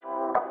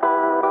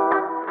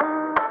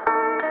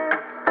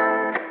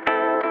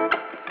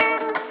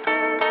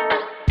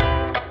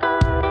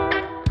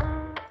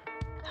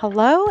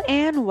Hello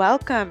and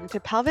welcome to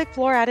Pelvic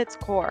Floor at its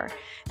Core,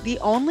 the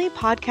only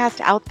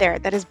podcast out there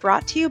that is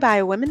brought to you by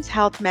a women's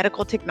health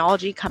medical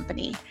technology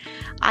company.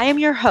 I am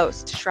your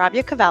host,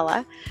 Shravya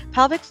Cavella,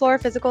 pelvic floor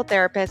physical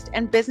therapist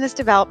and business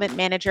development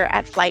manager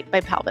at Flight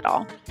by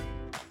Pelvidol.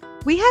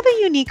 We have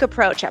a unique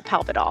approach at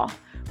Pelvidol.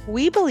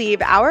 We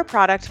believe our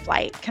product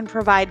Flight can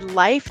provide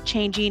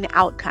life-changing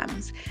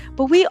outcomes,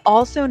 but we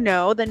also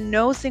know that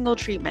no single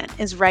treatment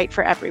is right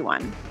for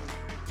everyone.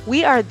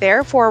 We are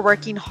therefore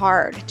working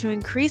hard to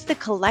increase the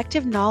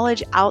collective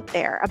knowledge out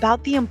there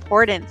about the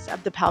importance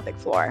of the pelvic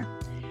floor.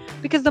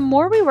 Because the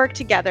more we work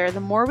together,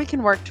 the more we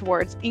can work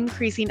towards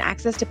increasing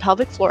access to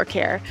pelvic floor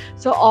care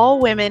so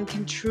all women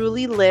can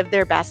truly live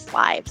their best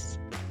lives.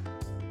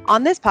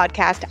 On this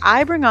podcast,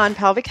 I bring on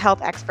pelvic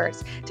health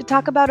experts to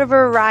talk about a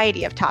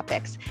variety of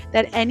topics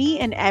that any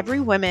and every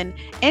woman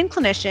and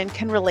clinician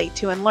can relate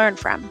to and learn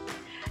from.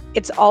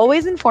 It's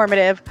always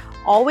informative,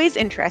 always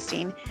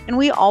interesting, and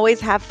we always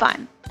have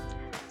fun.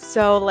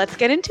 So let's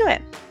get into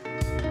it.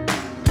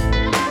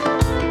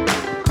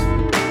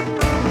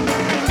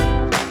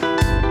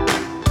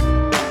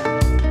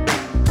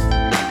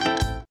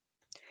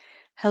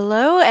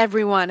 Hello,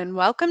 everyone, and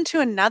welcome to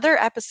another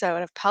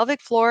episode of Pelvic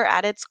Floor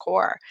at its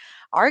Core.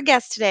 Our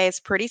guest today is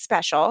pretty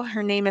special.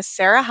 Her name is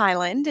Sarah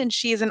Hyland, and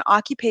she is an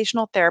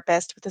occupational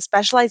therapist with a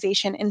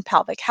specialization in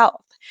pelvic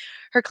health.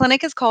 Her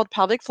clinic is called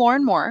Pelvic Floor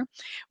and More,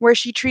 where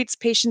she treats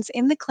patients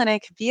in the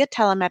clinic via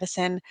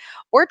telemedicine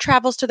or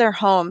travels to their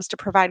homes to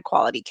provide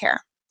quality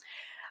care.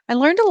 I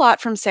learned a lot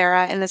from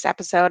Sarah in this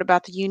episode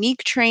about the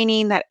unique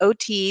training that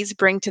OTs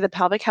bring to the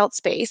pelvic health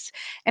space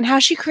and how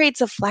she creates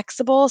a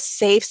flexible,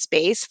 safe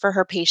space for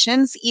her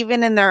patients,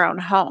 even in their own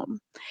home.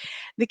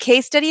 The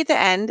case study at the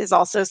end is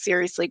also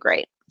seriously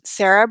great.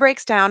 Sarah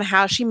breaks down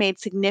how she made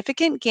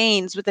significant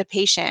gains with a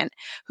patient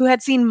who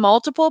had seen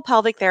multiple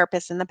pelvic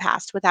therapists in the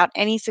past without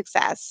any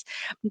success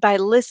by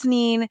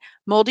listening,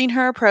 molding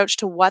her approach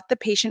to what the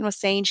patient was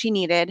saying she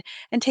needed,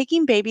 and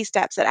taking baby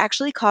steps that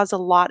actually caused a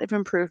lot of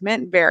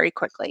improvement very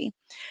quickly.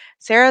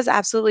 Sarah's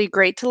absolutely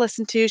great to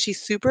listen to.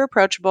 She's super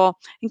approachable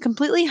and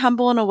completely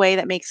humble in a way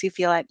that makes you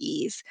feel at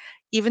ease,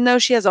 even though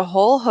she has a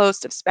whole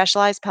host of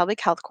specialized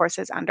pelvic health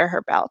courses under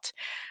her belt.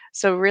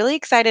 So, really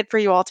excited for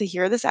you all to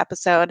hear this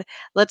episode.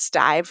 Let's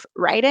dive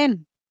right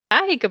in.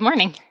 Hi, good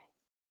morning.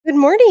 Good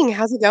morning.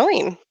 How's it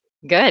going?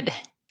 Good.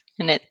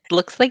 And it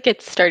looks like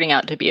it's starting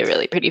out to be a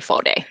really pretty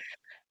fall day.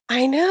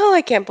 I know.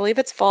 I can't believe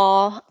it's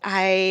fall.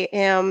 I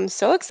am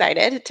so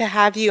excited to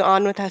have you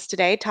on with us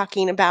today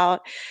talking about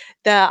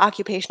the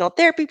occupational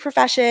therapy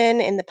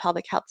profession in the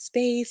pelvic health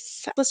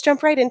space. Let's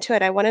jump right into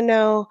it. I want to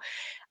know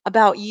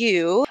about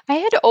you. I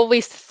had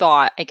always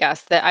thought, I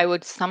guess, that I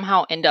would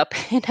somehow end up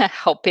in a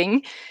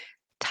helping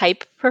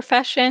type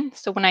profession.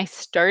 So when I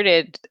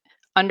started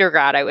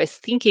undergrad, I was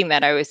thinking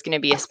that I was going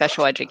to be a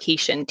special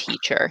education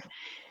teacher,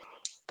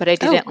 but I Oh,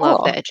 didn't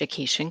love the cool.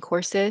 education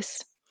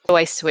courses. So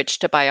I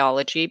switched to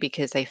biology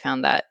because I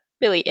found that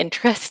really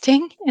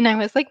interesting. And I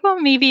was like,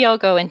 well, maybe I'll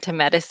go into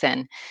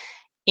medicine.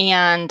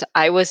 And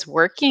I was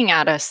working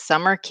at a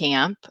summer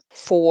camp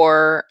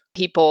for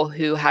people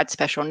who had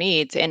special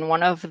needs. And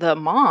one of the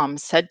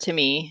moms said to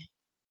me,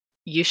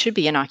 you should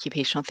be an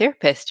occupational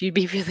therapist. You'd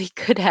be really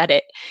good at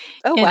it.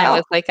 Oh, And I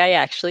was wow. like, I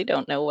actually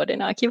don't know what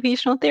an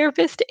occupational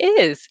therapist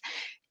is.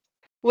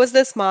 Was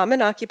this mom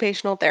an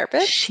occupational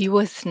therapist? She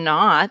was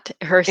not.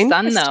 Her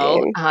son,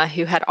 though, Interesting.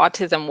 who had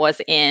autism, was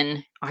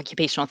in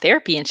occupational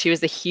therapy, and she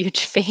was a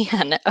huge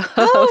fan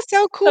Oh,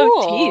 so of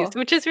teas, cool.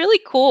 which is really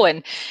cool.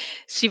 And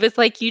she was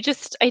like,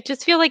 I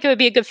just feel like it would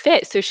be a good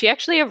fit. So she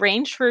actually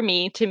arranged for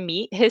me to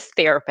meet his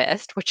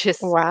therapist, which is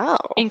Wow.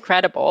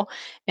 incredible.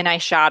 And I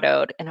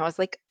shadowed, and I was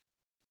like,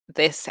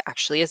 this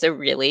actually is a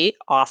really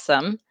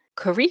awesome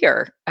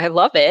career. I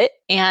love it.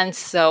 And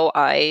so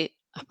I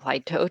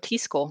applied to OT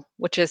school,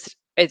 which is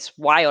it's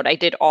wild. I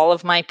did all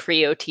of my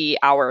pre-OT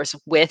hours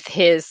with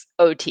his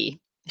OT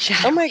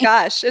Oh my shadowing.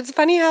 gosh. It's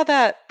funny how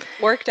that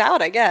worked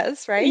out, I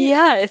guess, right?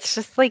 Yeah, it's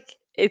just like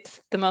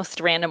it's the most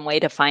random way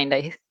to find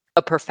a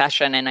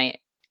profession, and I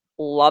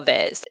love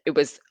it. It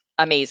was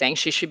amazing.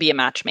 She should be a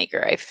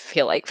matchmaker, I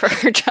feel like, for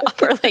her job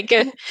or like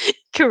a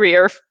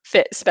career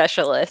fit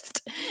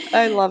specialist.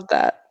 I love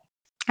that.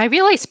 I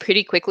realized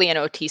pretty quickly in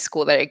OT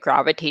school that I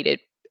gravitated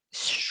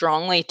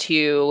strongly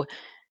to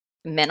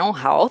mental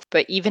health,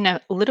 but even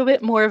a little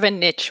bit more of a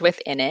niche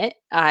within it.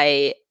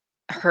 I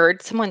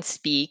heard someone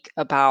speak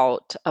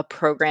about a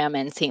program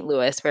in St.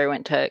 Louis where I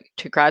went to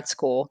grad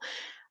school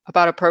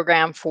about a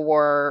program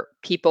for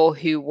people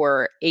who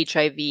were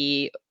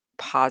HIV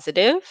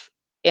positive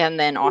and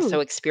then Hmm. also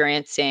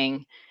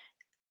experiencing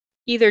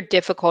either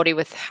difficulty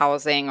with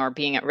housing or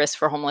being at risk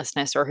for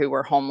homelessness or who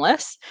were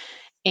homeless.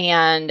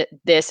 And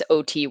this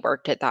OT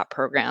worked at that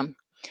program.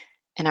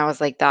 And I was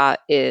like,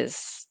 that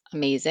is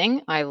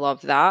amazing. I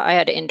love that. I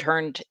had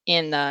interned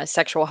in the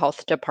sexual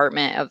health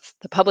department of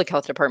the public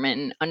health department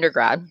in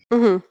undergrad.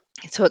 Hmm.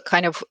 So it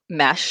kind of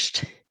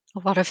meshed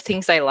a lot of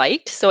things I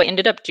liked. So I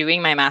ended up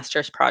doing my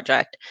master's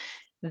project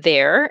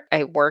there.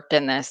 I worked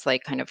in this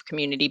like kind of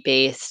community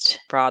based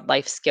broad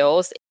life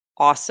skills.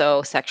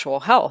 also sexual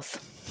health.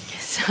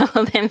 So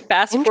then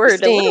fast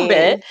forward a little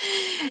bit.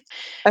 Interesting.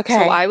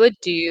 So Okay. I would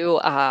do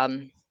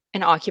an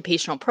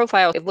occupational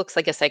profile. It looks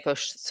like a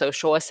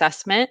psychosocial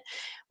assessment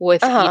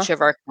with Uh-huh. each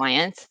of our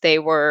clients. They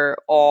were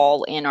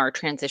all in our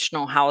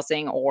transitional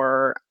housing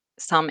or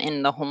some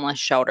in the homeless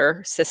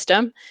shelter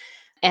system.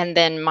 And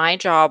then my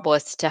job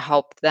was to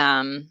help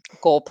them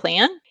goal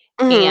plan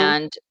Mhm.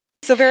 and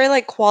So very,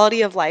 like,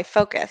 quality of life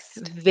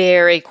focused.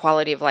 very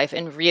quality of life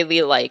and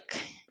really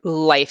like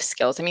life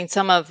skills. I mean,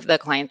 some of the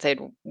clients I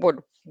would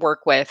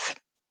work with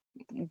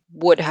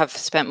would have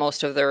spent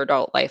most of their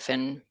adult life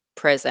in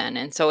prison.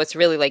 And so it's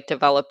really like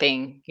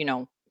developing,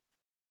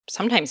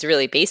 sometimes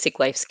really basic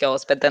life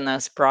skills, but then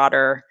those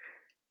broader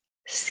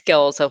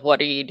skills of what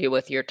do you do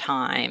with your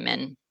time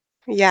and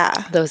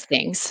Yeah. those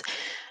things.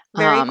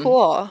 Very Um,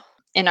 cool.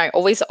 and I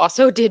always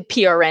also did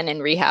PRN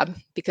in rehab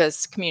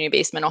because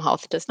community-based mental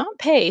health does not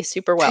pay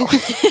super well.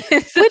 Which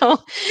So,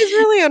 is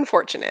really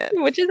unfortunate.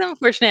 which is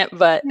unfortunate,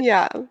 but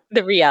Yeah.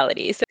 the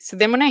reality. So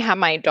then when I had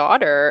my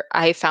daughter,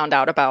 I found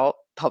out about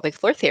pelvic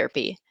floor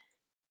therapy.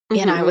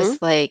 And I Mhm.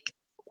 was like,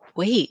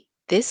 wait,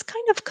 this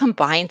kind of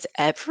combines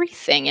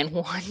everything in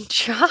one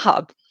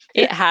job.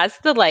 It has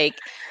the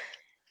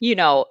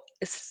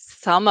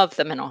some of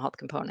the mental health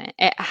component.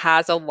 It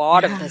has a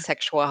lot of the Yeah.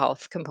 sexual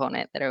health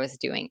component that I was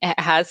doing. It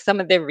has some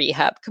of the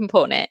rehab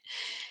component.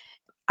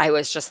 I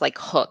was just like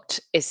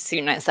hooked as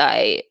soon as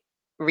I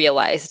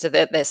realized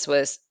that this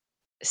was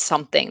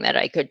something that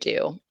I could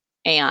do.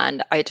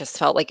 And I just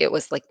felt like it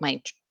was like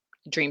my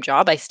dream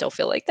job. I still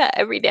feel like that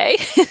every day.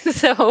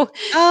 So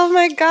Oh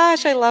my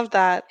gosh, I love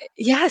that.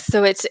 yeah,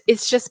 so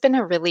it's just been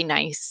a really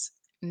nice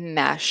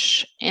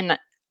mesh. And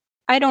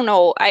I don't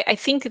know, I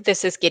think that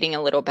this is getting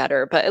a little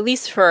better, but at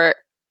least for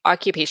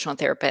occupational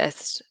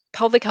therapists,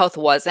 pelvic health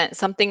wasn't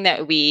something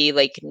that we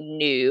like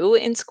knew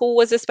in school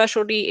was a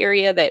specialty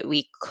area that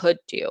we could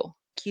do.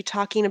 You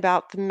talking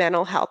about the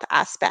mental health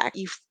aspect.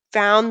 You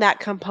found that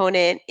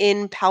component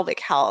in pelvic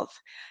health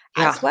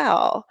as Yeah.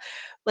 well.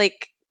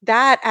 Like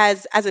that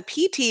as a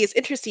PT is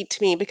interesting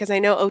to me because I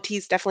know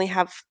OTs definitely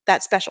have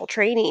that special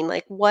training.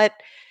 Like what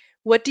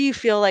do you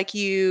feel like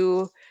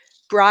you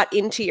brought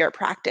into your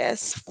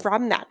practice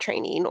from that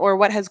training or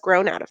what has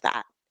grown out of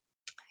that?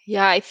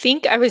 Yeah, I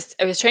think I was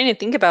trying to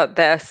think about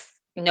this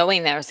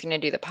knowing that I was going to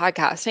do the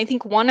podcast. And I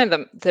think one of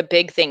the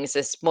big things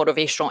is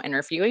motivational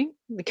interviewing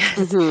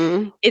because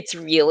Mhm. it's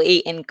really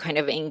in kind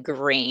of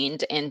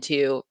ingrained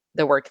into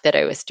the work that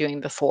I was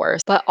doing before,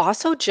 but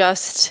also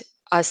just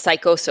a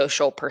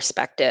psychosocial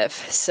perspective.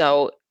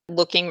 So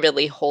looking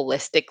really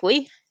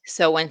holistically.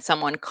 So when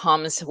someone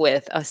comes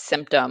with a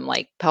symptom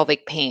like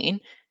pelvic pain,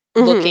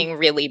 Mhm. looking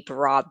really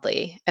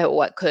broadly at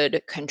what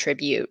could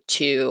contribute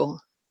to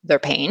their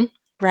pain.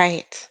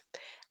 Right.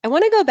 I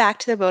want to go back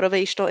to the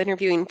motivational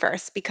interviewing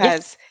first Yeah.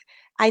 because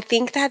I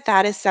think that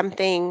that is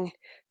something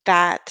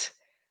that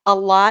a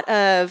lot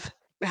of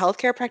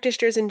healthcare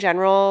practitioners in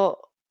general,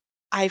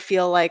 I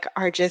feel like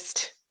are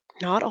just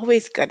not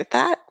always good at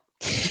that.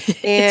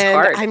 It's And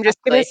hard, I'm just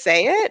going to actually.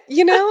 say it,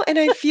 and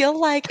I feel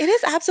like it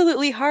is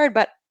absolutely hard,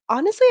 but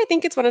honestly, I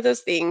think it's one of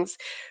those things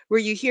where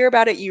you hear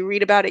about it, you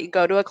read about it, you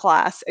go to a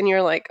class, and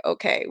you're like,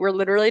 okay, we're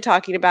literally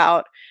talking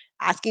about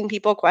asking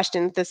people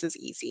questions. This is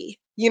easy,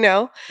 you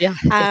know? Yeah,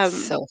 it's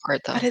Um, so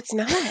hard but though. it's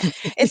not.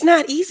 It's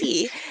not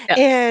easy. Yeah,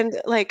 And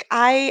like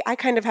I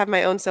kind of have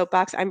my own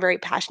soapbox. I'm very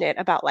passionate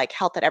about like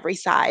health at every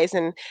size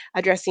and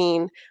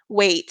addressing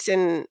weight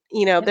and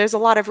yeah, there's a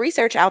lot of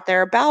research out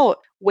there about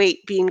weight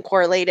being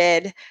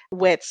correlated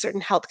with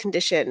certain health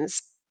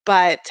conditions.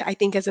 But I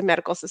think as a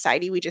medical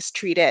society, we just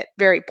treat it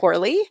very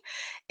poorly.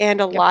 And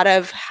a yep. lot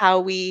of how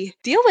we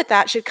deal with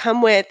that should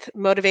come with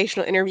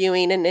motivational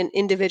interviewing and an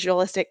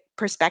individualistic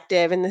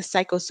perspective and the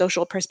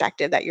psychosocial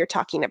perspective that you're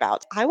talking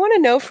about. I want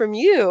to know from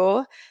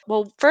you,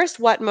 well, first,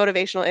 what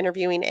motivational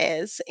interviewing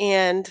is.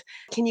 And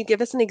can you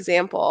give us an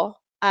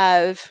example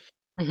of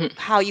Mhm.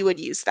 how you would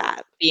use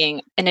that?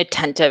 Being an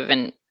attentive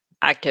and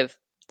active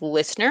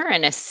listener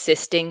and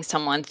assisting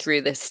someone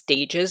through the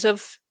stages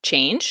of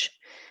change.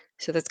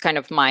 So that's kind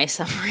of my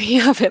summary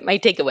of it, my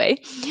takeaway.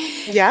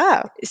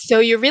 Yeah, So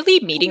you're really I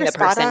think meeting you're the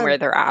spot person on. where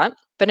they're at.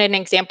 But an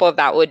example of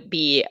that would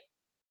be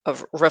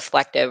of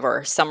reflective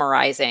or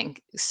summarizing.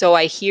 So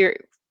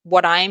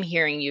what I'm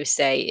hearing you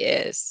say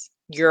is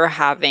you're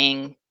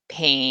having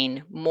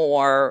pain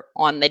more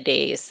on the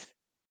days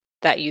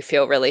that you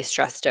feel really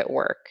stressed at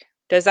work.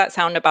 Does that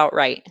sound about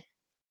right?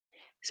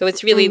 So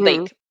it's really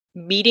Mhm. like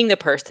meeting the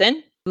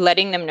person,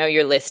 letting them know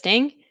you're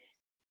listening,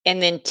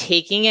 and then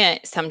taking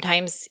it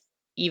sometimes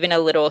even a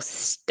little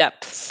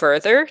step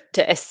further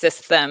to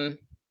assist them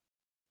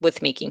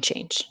with making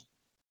change.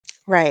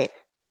 Right.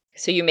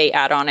 So you may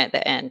add on at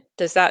the end.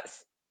 Does that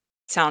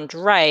sound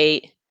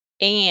right?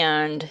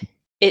 And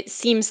it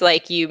seems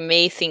like you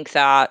may think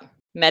that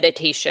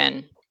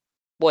meditation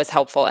was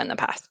helpful in the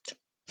past.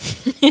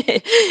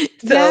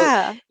 So,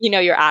 Yeah.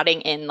 you're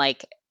adding in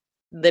like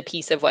the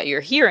piece of what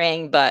you're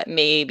hearing, but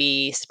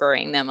maybe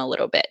spurring them a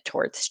little bit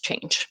towards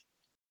change.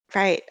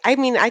 Right. I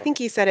mean, I think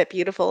you said it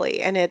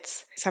beautifully, and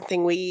it's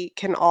something we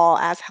can all,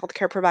 as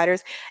healthcare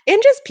providers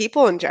and just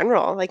people in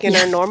general, like in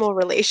Yeah. our normal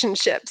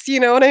relationships, you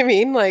know what I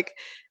mean? Like,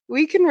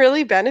 we can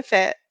really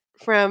benefit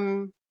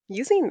from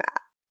using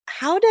that.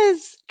 How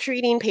does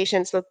treating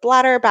patients with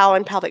bladder, bowel,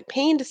 and pelvic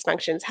pain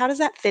dysfunctions, how does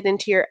that fit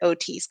into your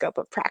OT scope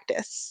of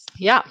practice?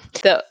 Yeah.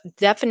 The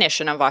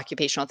definition of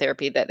occupational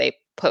therapy that they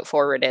put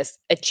forward is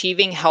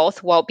achieving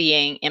health, well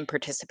being, and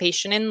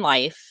participation in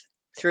life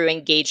through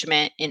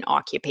engagement in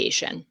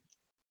occupation.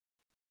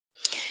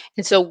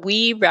 And so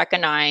we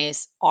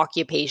recognize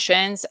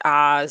occupations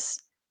as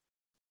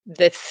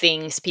the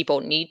things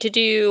people need to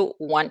do,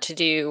 want to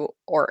do,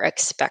 or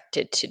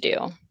expected to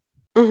do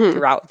Mhm.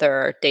 throughout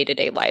their day to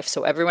day life.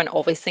 So everyone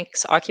always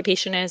thinks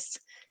occupation is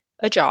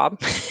a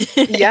job.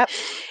 Yep.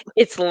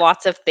 It's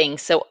lots of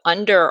things. So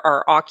under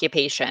our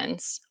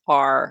occupations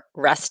are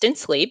rest and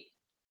sleep,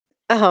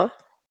 Uh-huh.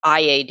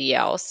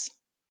 IADLs,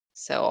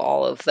 so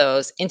all of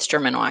those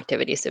instrumental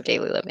activities of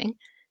daily living,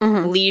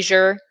 Mhm.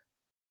 leisure,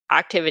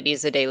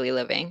 activities of daily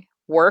living,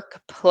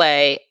 work,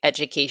 play,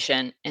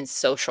 education, and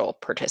social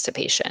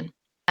participation.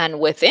 And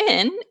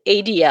within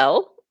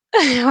ADL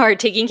are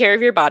taking care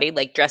of your body,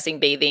 like dressing,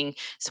 bathing,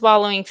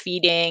 swallowing,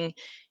 feeding,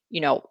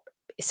 you know,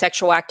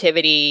 sexual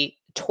activity,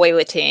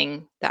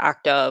 toileting, the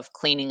act of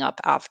cleaning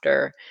up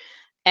after.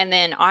 And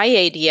then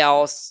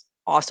IADLs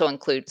also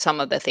include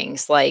some of the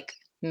things like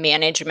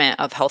management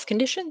of health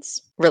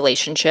conditions,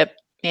 relationship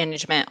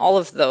management, all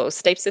of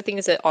those types of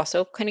things that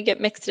also kind of get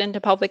mixed into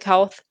public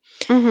health.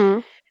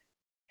 Mhm.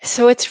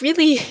 So it's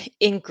really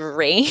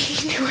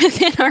ingrained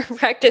within our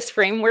practice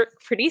framework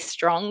pretty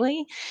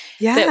strongly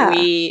that Yeah.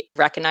 we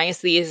recognize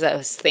these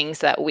as things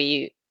that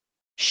we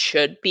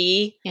should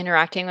be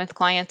interacting with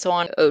clients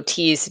on.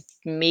 OTs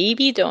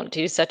maybe don't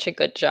do such a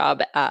good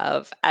job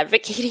of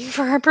advocating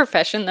for our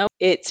profession, though.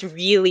 It's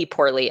really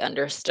poorly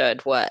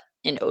understood what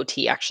an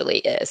OT actually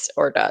is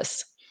or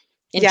does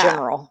in Yeah.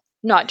 general,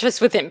 not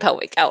just within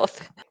pelvic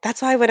health.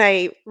 That's why when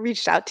I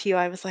reached out to you,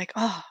 I was like,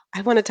 "Oh,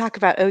 I wanna talk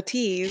about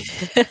OTs."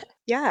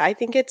 Yeah, I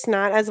think it's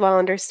not as well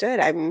understood.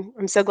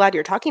 I'm so glad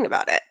you're talking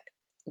about it.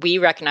 We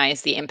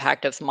recognize the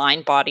impact of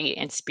mind, body,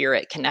 and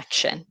spirit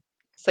connection.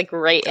 It's like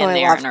right Oh, in I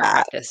there love in our that.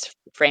 practice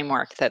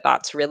framework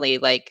that's really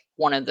like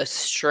one of the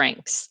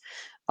strengths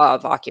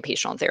of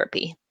occupational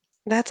therapy.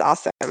 That's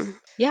awesome.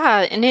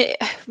 Yeah, and it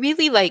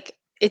really like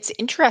it's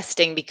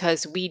interesting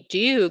because we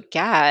do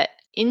get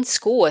in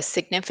school a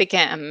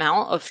significant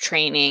amount of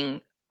training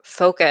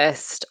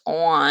focused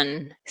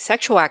on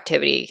sexual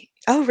activity,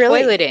 Oh,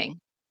 really? toileting,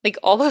 like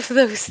all of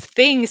those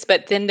things,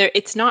 but then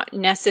it's not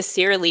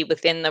necessarily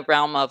within the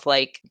realm of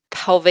like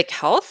pelvic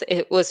health.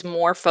 It was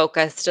more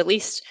focused, at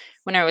least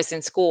when I was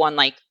in school, on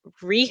like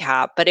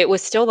rehab, but it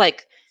was still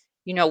like,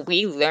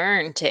 we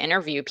learned to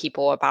interview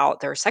people about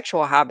their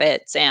sexual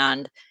habits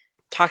and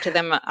talk to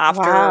them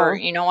after,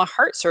 Wow. a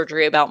heart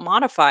surgery about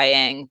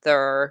modifying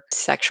their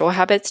sexual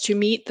habits to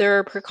meet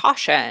their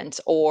precautions,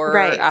 or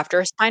Right.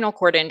 after a spinal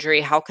cord injury,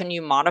 how can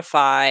you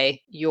modify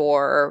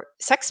your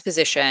sex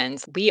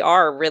positions? We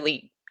are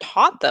really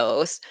taught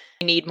those.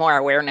 We need more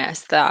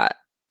awareness that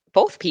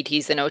both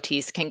PTs and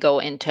OTs can go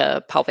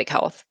into pelvic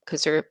health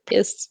because there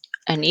is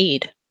a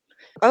need.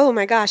 Oh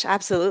my gosh,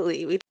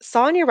 absolutely. We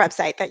saw on your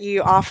website that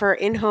you offer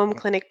in-home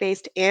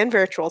clinic-based and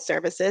virtual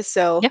services.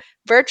 So Yeah.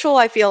 virtual,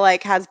 I feel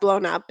like, has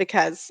blown up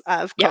because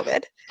of Yeah.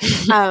 COVID,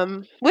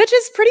 which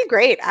is pretty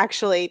great,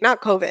 actually.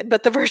 Not COVID,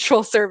 but the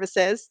virtual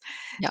services,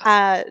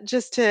 Yeah.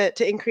 just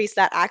to increase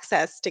that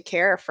access to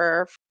care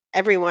for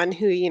everyone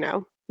who,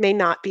 may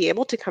not be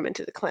able to come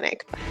into the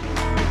clinic.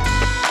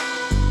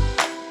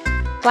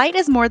 Flight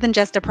is more than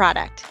just a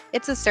product,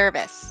 it's a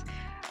service.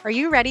 Are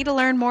you ready to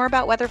learn more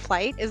about whether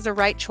Flight is the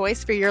right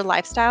choice for your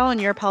lifestyle and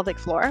your pelvic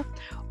floor?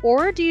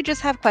 Or do you just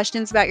have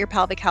questions about your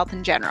pelvic health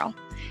in general?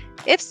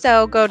 If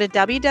so, go to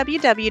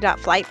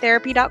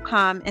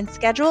www.flighttherapy.com and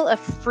schedule a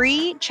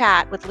free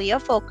chat with Leah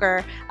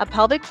Folker, a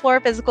pelvic floor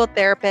physical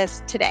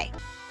therapist, today.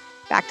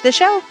 Back to the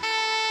show.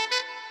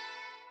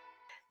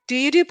 Do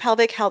you do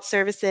pelvic health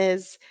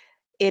services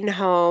in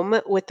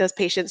home with those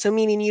patients? So,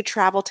 meaning you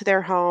travel to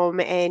their home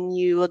and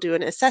you will do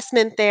an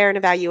assessment there, an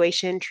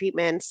evaluation,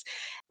 treatments.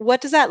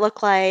 What does that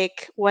look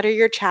like? What are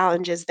your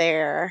challenges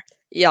there?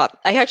 Yeah,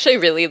 I actually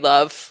really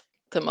love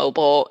the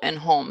mobile and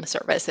home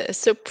services.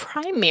 So,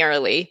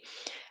 primarily,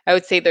 I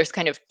would say there's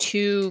kind of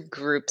two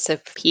groups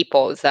of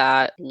people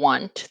that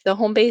want the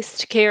home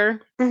based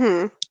care.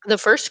 Hmm. The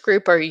first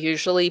group are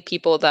usually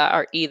people that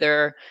are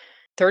either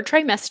third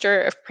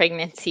trimester of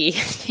pregnancy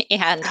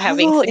and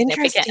having Oh,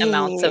 significant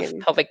amounts of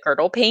interesting. pelvic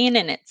girdle pain,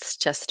 and it's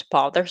just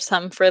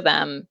bothersome for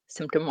them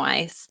symptom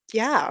wise.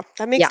 Yeah,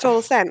 that makes Yeah.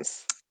 total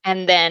sense.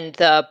 And then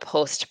the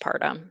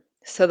postpartum.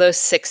 So those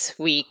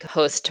 6-week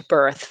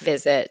post-birth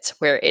visits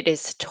where it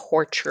is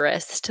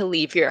torturous to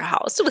leave your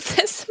house with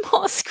a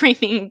small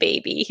screaming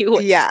baby who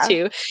wants Yeah.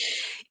 to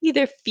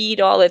either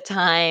feed all the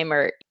time,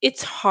 or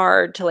it's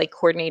hard to like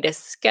coordinate a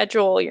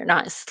schedule. You're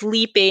not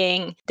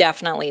sleeping.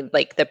 Definitely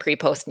like the pre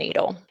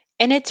postnatal.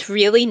 And it's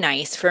really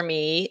nice for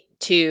me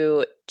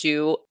to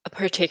do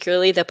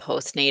particularly the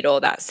postnatal,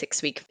 that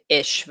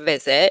 6-week-ish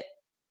visit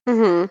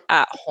Mhm.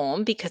 at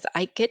home because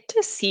I get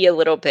to see a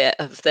little bit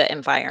of the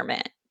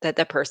environment that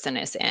the person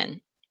is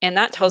in. And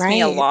that tells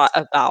me a Right. lot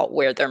about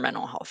where their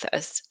mental health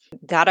is.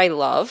 That I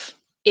love.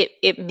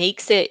 It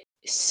makes it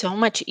so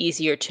much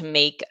easier to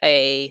make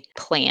a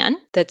plan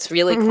that's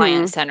really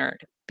client Mhm.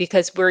 centered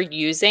because we're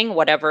using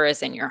whatever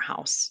is in your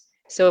house.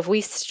 So if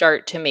we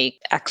start to make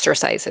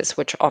exercises,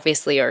 which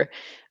obviously are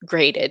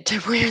graded to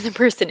where the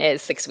person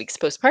is 6 weeks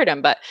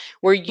postpartum, but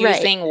we're Right.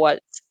 using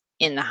what's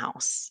in the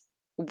house.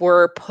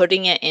 We're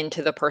putting it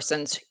into the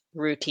person's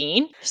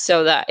routine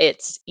so that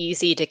it's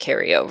easy to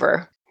carry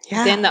over.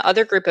 Then Yeah. the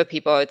other group of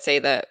people I would say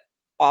that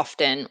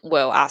often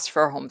will ask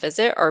for a home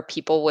visit are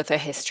people with a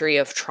history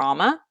of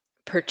trauma,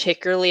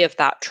 particularly if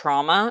that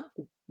trauma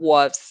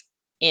was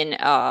in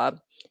a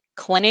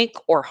clinic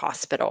or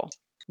hospital,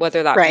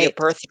 whether that be a Right.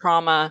 birth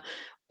trauma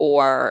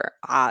or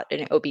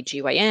an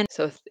OBGYN.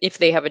 So if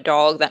they have a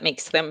dog that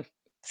makes them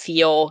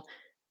feel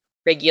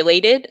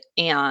regulated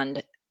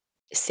and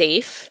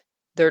safe,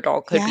 their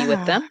dog could be with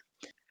Yeah. them.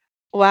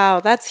 Wow,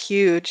 that's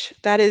huge.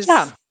 That is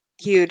Yeah.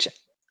 huge.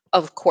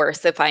 Of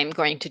course, if I'm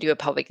going to do a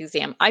pelvic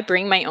exam, I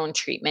bring my own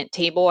treatment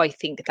table. I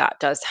think that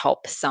does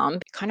help some,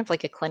 kind of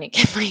like a clinic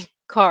in my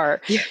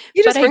car. Yeah.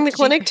 You But just I bring the do,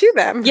 clinic to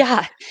them.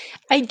 yeah,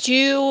 I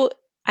do.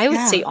 I would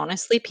say Yeah.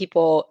 honestly,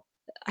 people,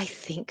 I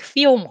think,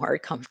 feel more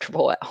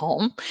comfortable at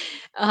home.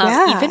 Even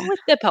Yeah. with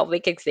the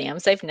pelvic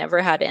exams, I've never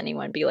had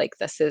anyone be like,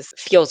 "This is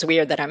feels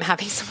weird that I'm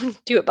having someone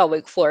do a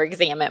pelvic floor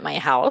exam at my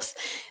house."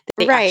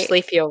 They Right.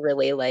 actually feel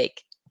really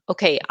like,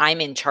 "Okay, I'm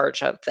in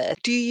charge of this."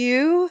 Do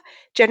you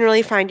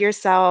generally find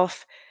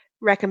yourself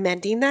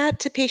recommending that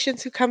to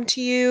patients who come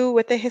to you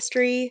with a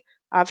history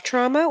of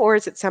trauma, or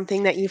is it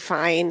something that you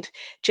find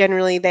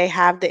generally they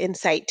have the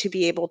insight to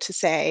be able to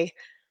say,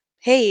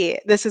 "Hey,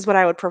 this is what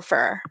I would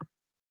prefer"?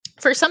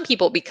 For some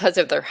people, because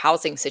of their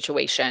housing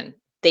situation,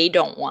 they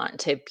don't want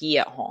to be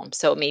at home.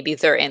 So maybe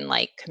they're in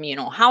like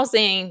communal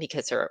housing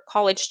because they're a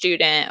college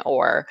student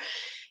or,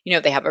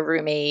 they have a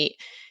roommate.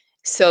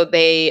 So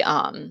they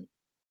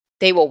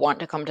will want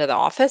to come to the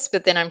office,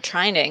 but then I'm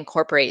trying to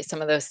incorporate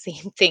some of those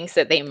same things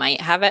that they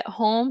might have at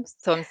home.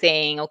 So I'm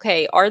saying,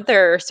 okay, are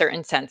there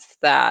certain scents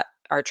that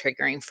are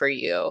triggering for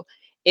you?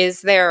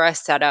 Is there a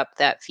setup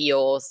that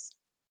feels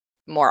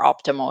more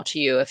optimal to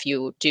you if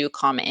you do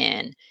come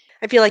in?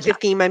 I feel like the Yeah.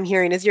 theme I'm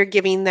hearing is you're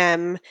giving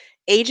them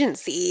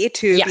agency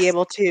to be Yes.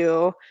 able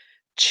to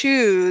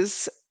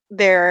choose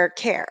their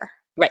care.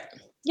 Right.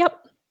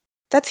 Yep.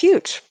 That's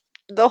huge.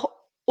 The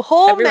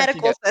whole Everyone can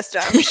do medical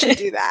system should it.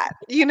 do that,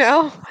 you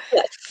know?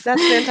 Yes.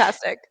 That's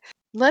fantastic.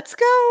 Let's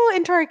go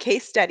into our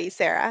case study,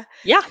 Sarah.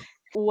 Yeah.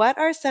 What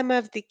are some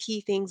of the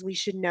key things we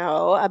should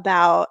know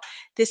about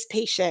this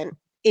patient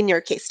in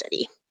your case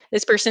study?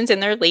 This person's in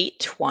their late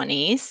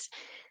 20s.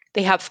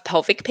 They have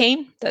pelvic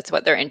pain. That's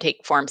what their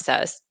intake form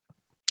says.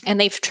 And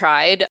they've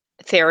tried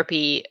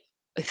therapy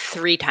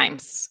 3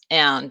 times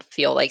and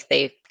feel like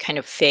they kind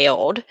of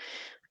failed,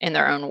 in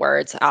their own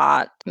words,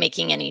 at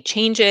making any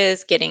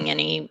changes, getting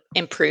any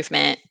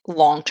improvement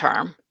long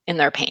term in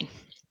their pain.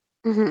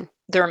 Mhm.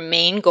 Their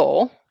main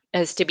goal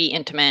is to be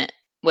intimate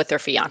with their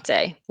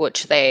fiance,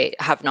 which they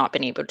have not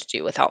been able to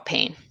do without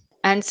pain.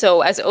 And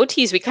so as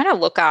OTs, we kind of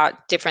look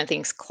at different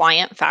things,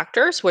 client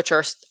factors, which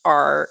are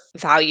our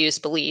values,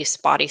 beliefs,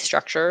 body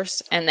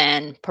structures, and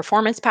then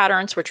performance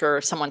patterns, which are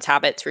someone's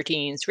habits,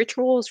 routines,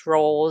 rituals,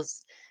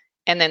 roles,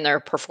 and then their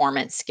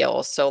performance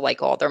skills. So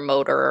like all their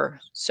motor,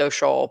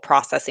 social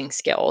processing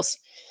skills.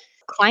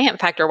 Client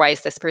factor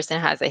wise, this person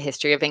has a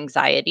history of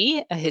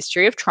anxiety, a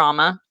history of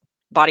trauma,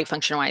 body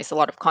function wise, a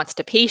lot of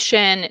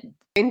constipation.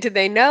 And do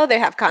they know they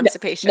have No, no,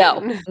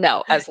 constipation?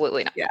 no,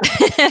 absolutely not. Yeah,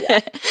 yeah,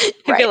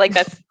 I feel right.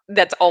 like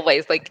that's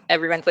always like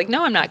everyone's like,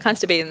 no, I'm not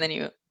constipated. And then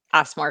you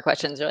ask more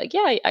questions. You're like,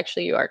 yeah,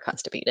 actually, you are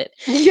constipated.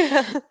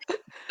 Yeah.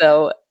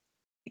 So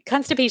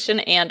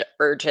constipation and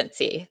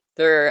urgency.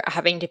 They're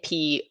having to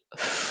pee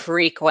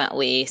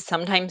frequently,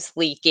 sometimes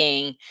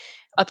leaking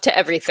up to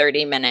every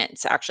 30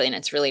 minutes, actually, and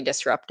it's really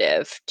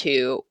disruptive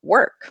to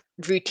work.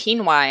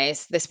 Routine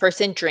wise, this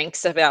person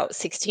drinks about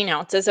 16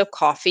 ounces of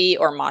coffee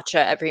or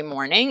matcha every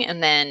morning,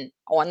 and then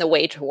on the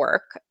way to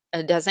work,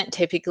 doesn't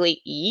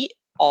typically eat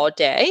all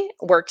day,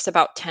 works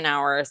about 10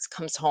 hours,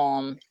 comes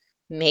home,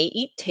 may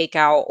eat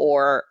takeout,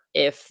 or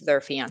if their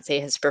fiance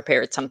has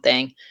prepared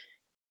something,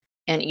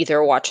 and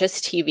either watches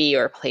TV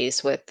or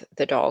plays with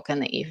the dog in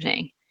the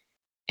evening.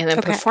 And then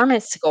Okay.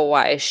 performance skill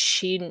wise,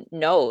 she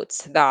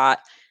notes that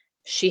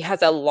she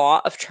has a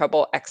lot of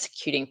trouble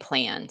executing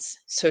plans.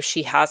 So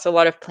she has a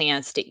lot of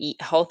plans to eat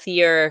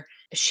healthier.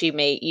 She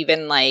may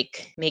even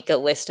like make a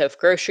list of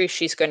groceries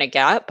she's going to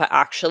get, but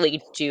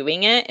actually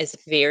doing it is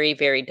very,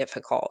 very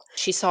difficult.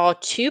 She saw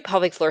two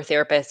pelvic floor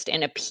therapists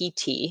and a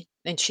PT,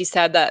 and she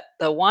said that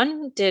the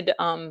one did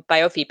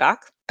biofeedback,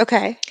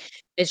 Okay.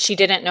 and she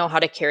didn't know how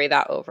to carry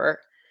that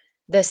over.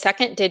 The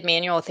second did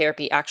manual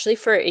therapy actually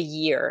for a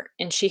year,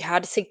 and she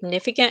had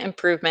significant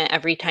improvement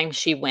every time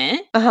she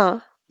went, Uh-huh.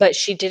 but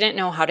she didn't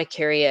know how to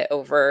carry it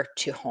over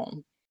to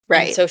home.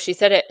 And Right. so she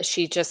said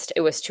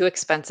it was too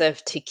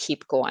expensive to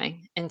keep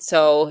going. And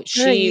so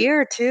For a she,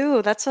 year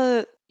too. That's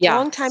a yeah,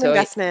 long time so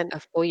investment. a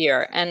full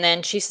year. And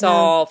then she Yeah.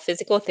 saw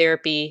physical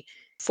therapy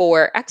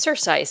for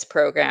exercise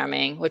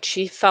programming, which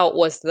she felt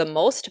was the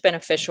most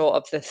beneficial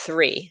of the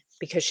three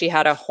because she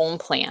had a home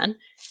plan,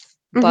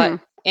 but Hmm.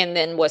 and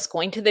then was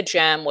going to the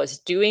gym, was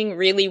doing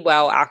really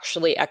well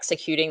actually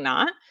executing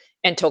that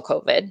until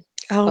COVID,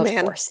 Oh of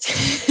man. course.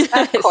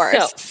 Of So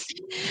course.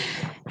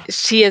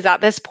 she is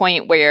at this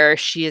point where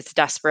she is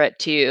desperate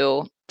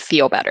to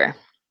feel better,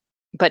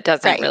 but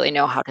doesn't Right. really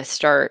know how to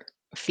start.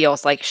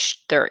 Feels like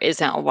there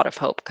isn't a lot of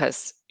hope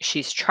because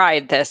she's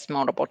tried this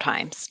multiple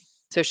times.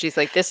 So she's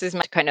like, this is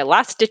my kind of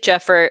last ditch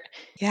effort.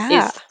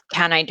 Yeah. Is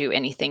can I do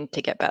anything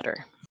to get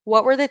better?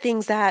 What were the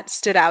things that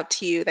stood out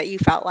to you that you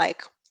felt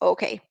like,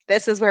 okay,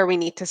 this is where we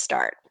need to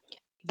start?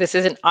 This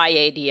is an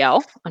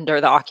IADL under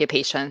the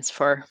occupations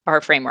for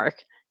our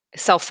framework.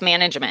 Self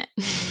management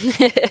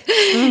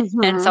and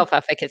Hmm. self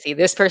efficacy.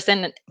 This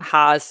person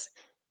has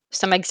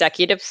some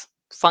executive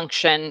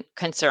function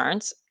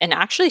concerns. And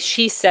actually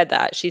she said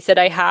that. She said,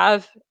 I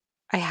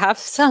have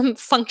some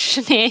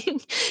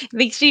functioning. I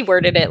think she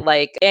worded it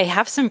like, I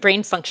have some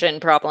brain function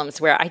problems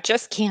where I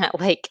just can't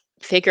like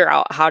figure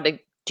out how to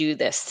do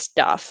this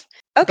stuff.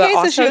 But Okay,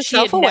 so she also was she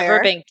had never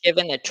self-aware. been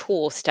given the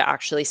tools to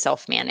actually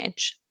self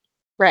manage.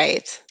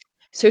 Right.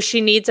 So she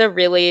needs a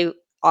really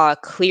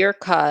clear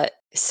cut,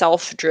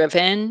 self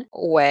driven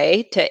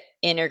way to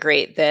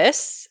integrate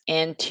this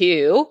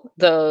into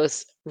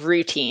those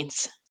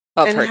routines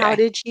of her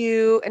day.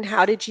 And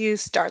how did you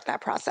start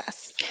that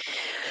process?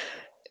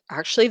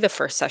 Actually, the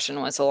first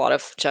session was a lot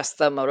of just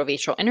the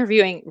motivational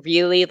interviewing,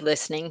 really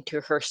listening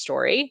to her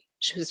story.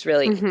 She was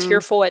really Hmm.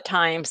 tearful at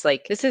times.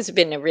 Like, this has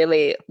been a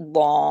really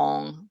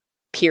long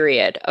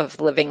period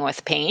of living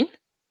with pain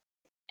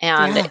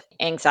and Yeah.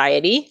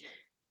 anxiety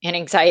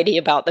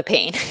about the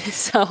pain.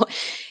 So,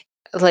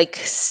 like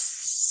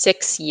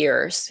 6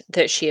 years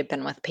that she had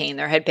been with pain,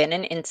 there had been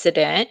an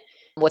incident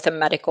with a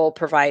medical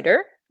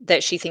provider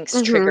that she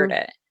thinks triggered Hmm.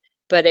 it.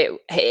 But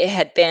it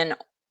had been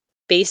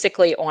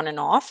basically on and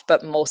off,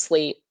 but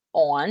mostly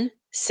on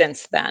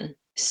since then.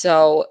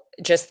 So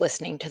just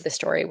listening to the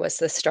story was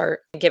the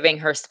start, giving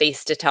her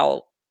space to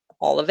tell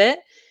all of it.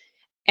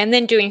 And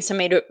then doing some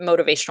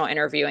motivational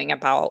interviewing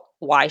about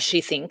why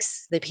she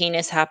thinks the pain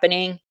is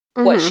happening,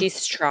 what Hmm.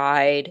 she's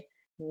tried,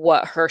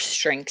 what her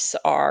strengths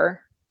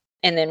are,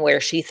 and then where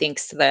she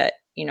thinks that,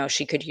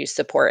 she could use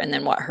support and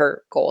then what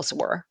her goals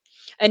were.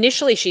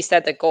 Initially, she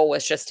said the goal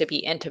was just to be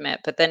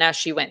intimate, but then as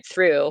she went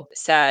through,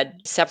 said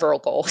several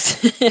goals,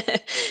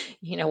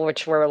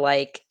 which were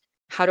like,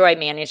 how do I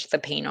manage the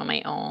pain on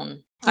my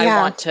own? I Yeah.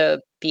 want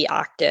to be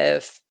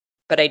active,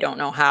 but I don't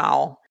know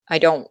how. I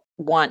don't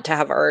want to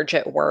have urge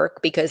at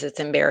work because it's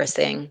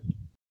embarrassing.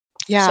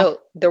 Yeah.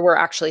 So there were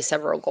actually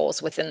several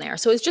goals within there.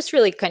 So it's just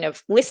really kind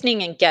of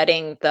listening and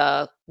getting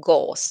the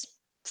goals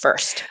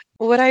first.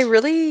 What I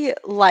really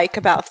like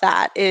about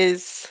that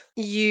is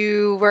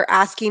you were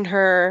asking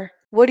her,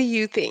 what do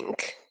you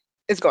think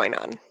is going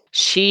on?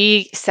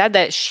 She said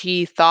that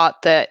she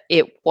thought that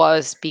it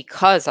was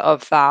because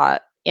of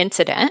that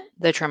incident,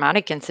 the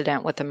traumatic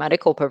incident with the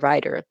medical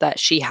provider, that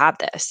she had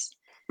this.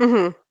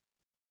 Hmm.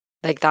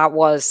 Like that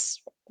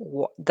was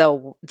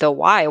the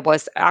why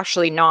was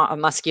actually not a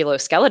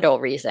musculoskeletal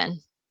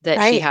reason that she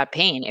Right. had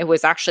pain. It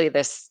was actually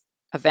this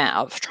event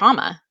of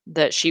trauma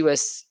that she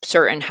was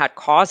certain had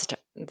caused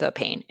the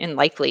pain and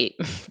likely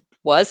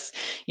was,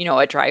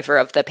 a driver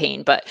of the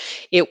pain, but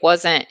it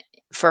wasn't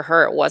for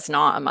her. It was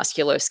not a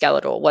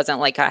musculoskeletal. It wasn't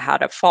like I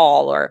had a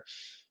fall or,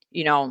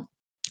 you know,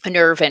 a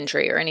nerve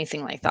injury or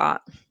anything like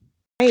that.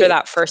 After Right.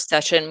 that first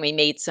session, we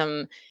made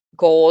some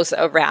goals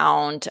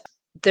around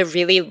the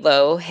really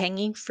low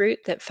hanging fruit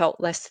that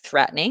felt less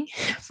threatening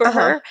for Uh-huh.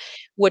 her,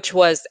 which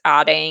was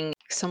adding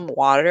some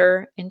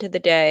water into the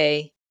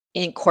day,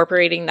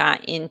 incorporating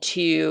that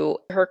into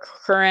her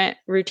current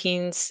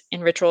routines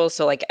and rituals.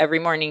 So, like every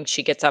morning,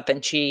 she gets up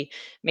and she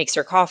makes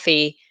her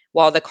coffee.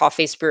 While the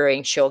coffee's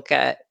brewing,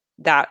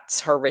 that's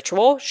her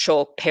ritual.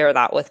 She'll pair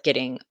that with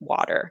getting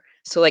water.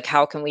 So, like,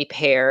 how can we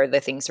pair the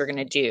things we're going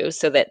to do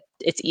so that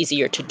it's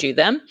easier to do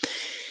them?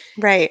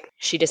 Right.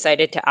 She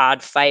decided to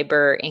add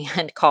fiber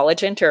and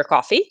collagen to her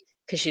coffee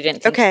because she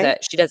didn't think Okay.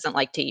 that she doesn't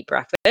like to eat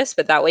breakfast,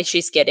 but that way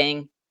she's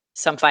getting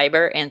some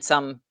fiber and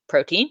some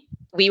protein.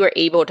 We were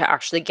able to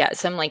actually get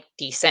some like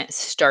decent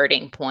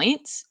starting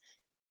points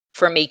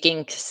for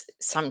making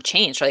some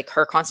change. Like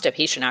her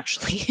constipation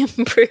actually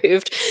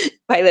improved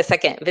by the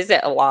second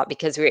visit a lot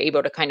because we were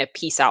able to kind of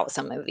piece out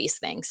some of these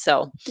things.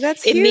 So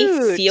That's it may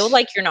feel huge.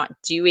 like you're not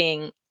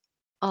doing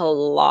a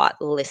lot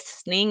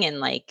listening and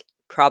like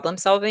problem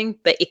solving,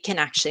 but it can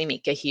actually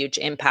make a huge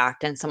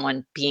impact in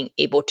someone being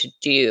able to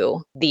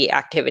do the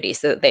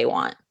activities that they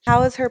want.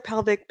 How is her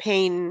pelvic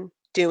pain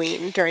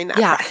doing during that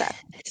Yeah. process?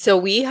 So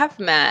we have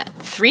met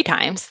 3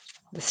 times.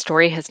 The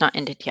story has not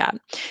ended yet.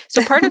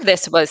 So part of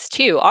this was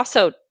too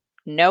also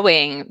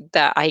knowing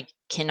that I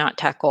cannot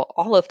tackle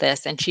all of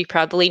this, and she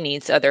probably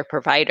needs other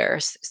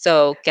providers.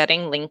 So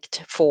getting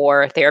linked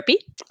for therapy,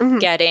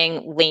 Mhm.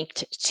 getting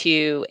linked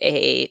to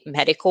a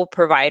medical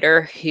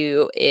provider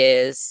who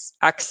is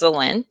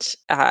excellent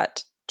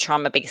at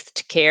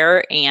trauma-based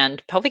care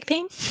and pelvic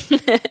pain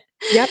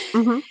Yep.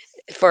 Mhm.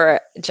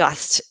 for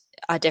just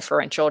a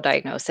differential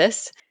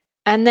diagnosis.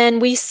 And then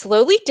we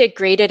slowly did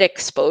graded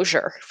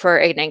exposure for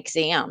an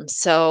exam.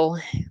 So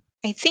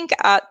I think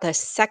at the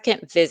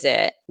second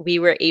visit, we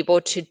were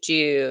able to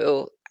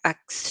do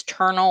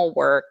external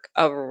work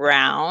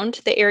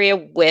around the area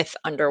with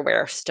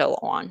underwear still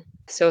on.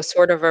 So,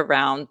 sort of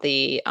around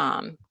the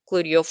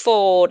gluteal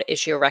fold,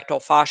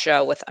 ischial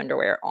fascia with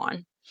underwear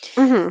on.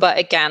 Mhm. But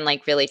again,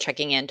 like really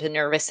checking into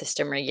nervous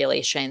system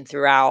regulation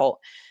throughout,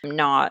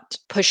 not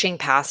pushing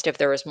past if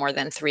there was more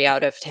than 3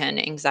 out of 10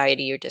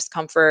 anxiety or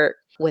discomfort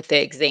with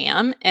the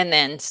exam. And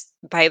then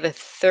by the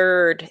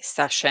third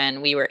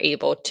session, we were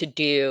able to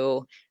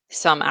do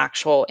some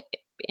actual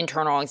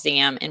internal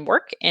exam and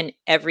work. And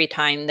every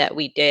time that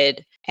we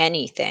did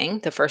anything,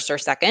 the first or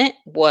second,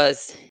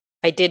 was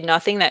I did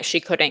nothing that she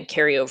couldn't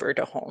carry over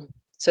to home.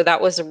 So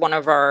that was one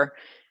of our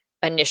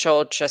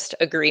initial just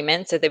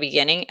agreements at the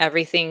beginning.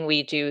 Everything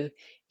we do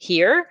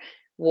here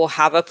will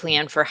have a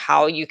plan for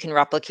how you can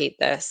replicate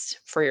this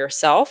for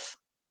yourself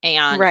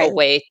and a Right.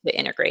 way to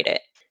integrate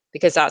it,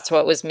 because that's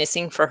what was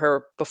missing for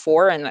her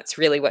before, and that's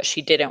really what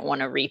she didn't want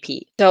to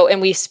repeat. So,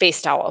 and we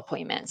spaced out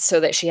appointments so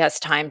that she has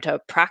time to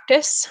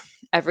practice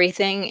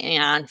everything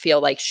and feel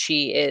like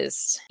she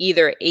is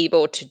either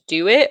able to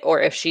do it,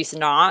 or if she's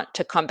not,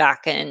 to come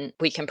back and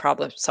we can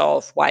problem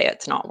solve why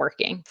it's not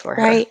working for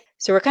her. Right.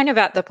 So we're kind of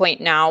at the point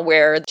now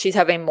where she's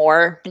having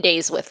more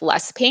days with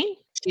less pain.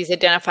 She's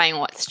identifying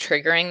what's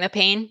triggering the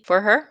pain for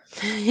her.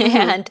 Mhm.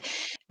 And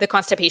the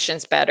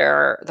constipation's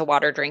better. The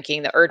water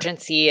drinking, the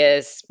urgency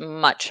is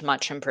much,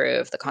 much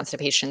improved. The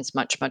constipation's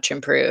much, much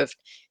improved.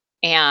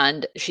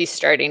 And she's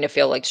starting to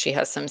feel like she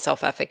has some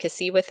self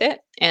efficacy with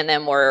it. And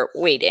then we're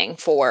waiting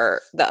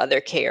for the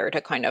other care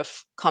to kind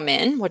of come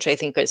in, which I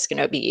think is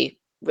going to be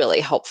really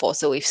helpful.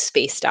 So we've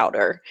spaced out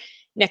our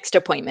next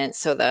appointment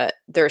so that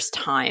there's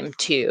time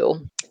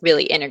to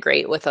really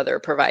integrate with other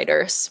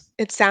providers.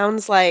 It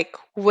sounds like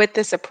with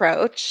this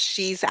approach,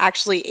 she's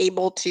actually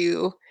able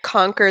to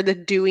conquer the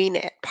doing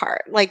it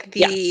part, like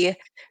Yes. the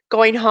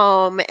going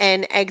home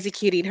and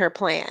executing her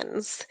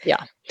plans.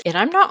 Yeah. And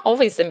I'm not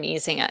always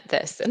amazing at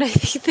this. And I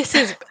think this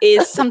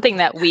is something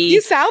that You we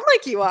sound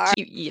like you are.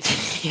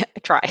 yeah,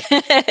 try.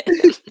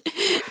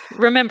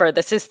 Remember,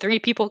 this is 3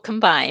 people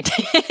combined.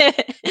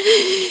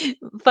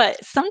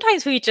 But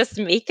sometimes we just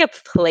make a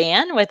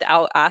plan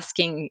without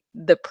asking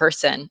the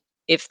person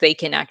if they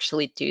can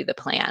actually do the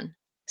plan.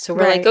 So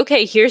we're like, Right.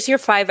 okay, here's your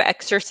 5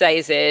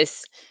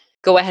 exercises.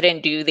 Go ahead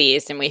and do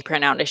these. And we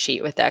print out a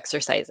sheet with the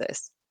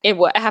exercises. And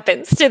what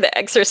happens to the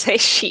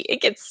exercise sheet?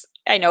 It gets,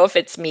 I know if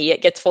it's me,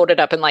 it gets folded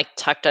up and like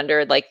tucked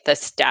under like the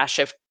stash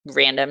of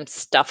random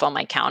stuff on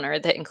my counter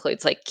that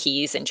includes like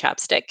keys and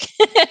chapstick.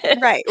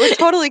 Right. With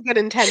totally good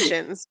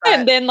intentions,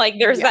 And but then like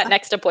there's that yeah.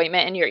 next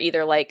appointment and you're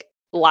either like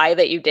lie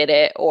that you did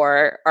it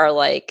or are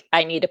like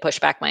I need to push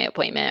back my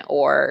appointment,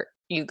 or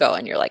you go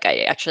and you're like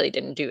I actually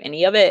didn't do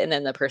any of it, and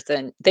then the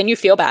person, then you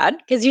feel bad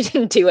because you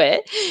didn't do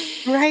it.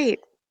 Right.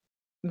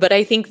 But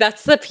I think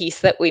that's the piece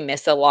that we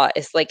miss a lot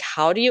is like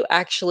how do you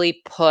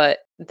actually put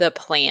the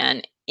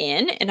plan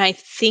in? And I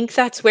think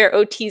that's where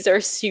OTs are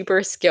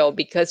super skilled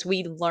because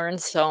we learn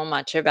so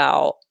much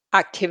about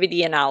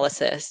activity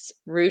analysis,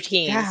 Yeah.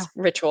 routines,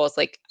 rituals.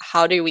 Like,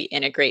 how do we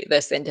integrate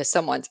this into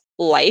someone's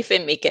life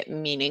and make it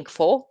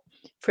meaningful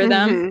for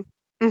them?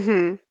 Mhm.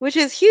 Mhm. Which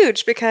is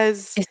huge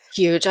because It's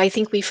huge. I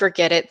think we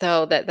forget it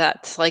though, that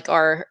that's like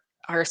our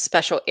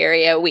special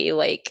area. We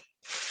like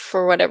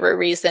for whatever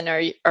reason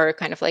are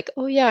kind of like,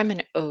 "Oh yeah, I'm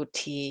an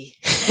OT."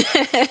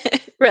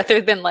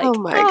 Rather than oh like,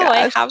 my "Oh,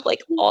 I gosh. have like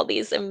all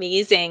these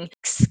amazing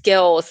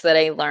skills that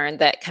I learned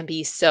that can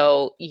be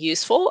so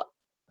useful."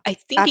 I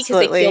think because they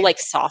feel Absolutely. like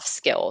soft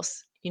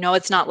skills. You know,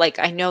 it's not like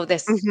I know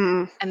this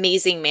Mhm.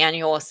 amazing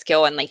manual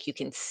skill and like you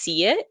can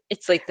see it.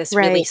 It's like this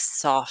really Right.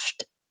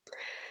 soft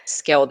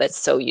skill that's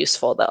so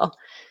useful though.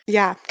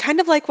 Yeah, kind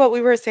of like what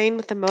we were saying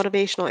with the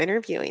motivational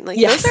interviewing. Like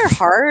those are Yes.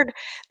 hard.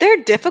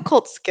 They're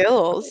difficult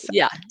skills,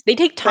 Yeah, they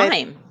take but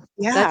time.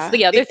 That's yeah,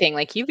 the other thing,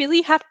 like, you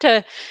really have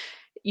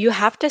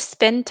to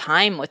spend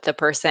time with the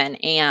person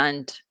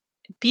and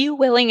be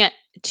willing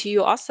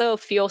to also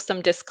feel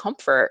some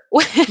discomfort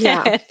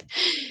yeah, with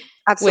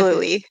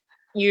absolutely.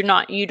 you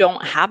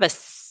don't have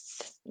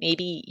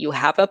maybe you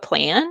have a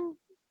plan,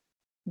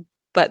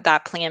 but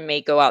that plan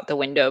may go out the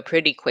window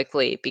pretty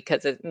quickly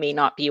because it may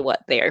not be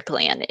what their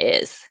plan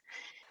is.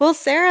 Well,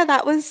 Sarah,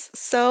 that was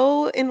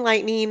so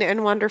enlightening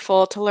and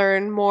wonderful to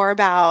learn more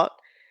about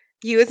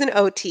you as an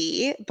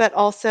OT, but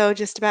also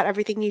just about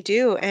everything you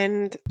do.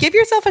 And give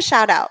yourself a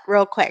shout out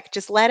real quick.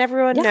 Just let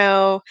everyone Yeah.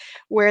 know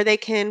where they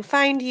can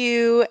find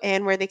you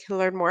and where they can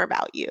learn more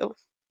about you.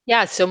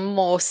 Yeah, so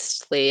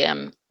mostly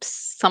I'm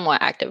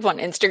somewhat active on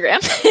Instagram.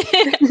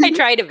 I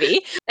try to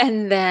be.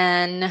 And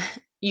then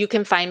You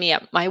can find me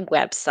at my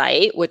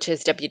website, which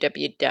is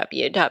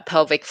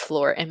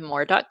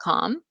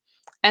www.pelvicfloorandmore.com.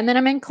 And then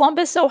I'm in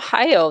Columbus,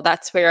 Ohio.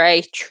 That's where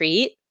I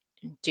treat,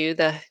 do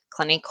the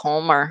clinic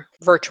home or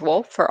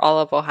virtual for all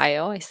of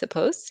Ohio, I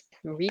suppose.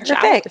 Reach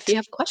out if Perfect. you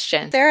have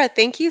questions. Sarah,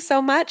 thank you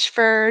so much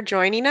for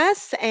joining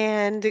us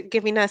and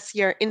giving us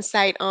your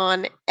insight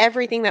on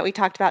everything that we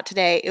talked about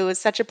today. It was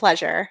such a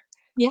pleasure.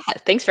 Yeah,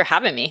 thanks for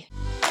having me.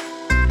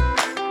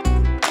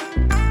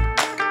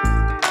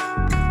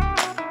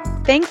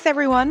 Thanks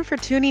everyone for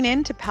tuning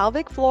in to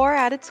Pelvic Floor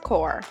at its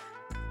Core.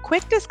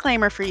 Quick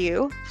disclaimer for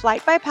you,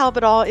 Flight by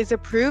Pelvidol is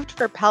approved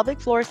for pelvic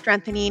floor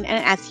strengthening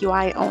and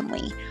SUI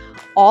only.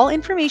 All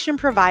information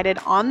provided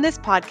on this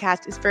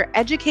podcast is for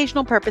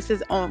educational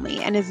purposes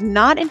only and is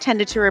not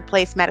intended to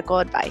replace medical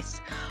advice.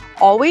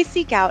 Always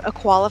seek out a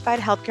qualified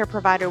healthcare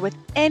provider with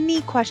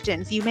any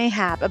questions you may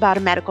have about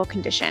a medical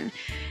condition.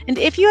 And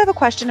if you have a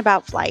question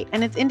about Flight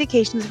and its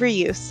indications for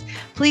use,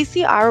 please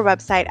see our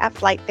website at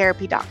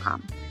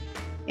flighttherapy.com.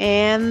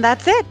 And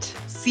that's it.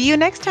 See you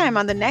next time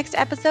on the next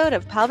episode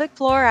of Pelvic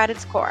Floor at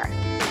its Core.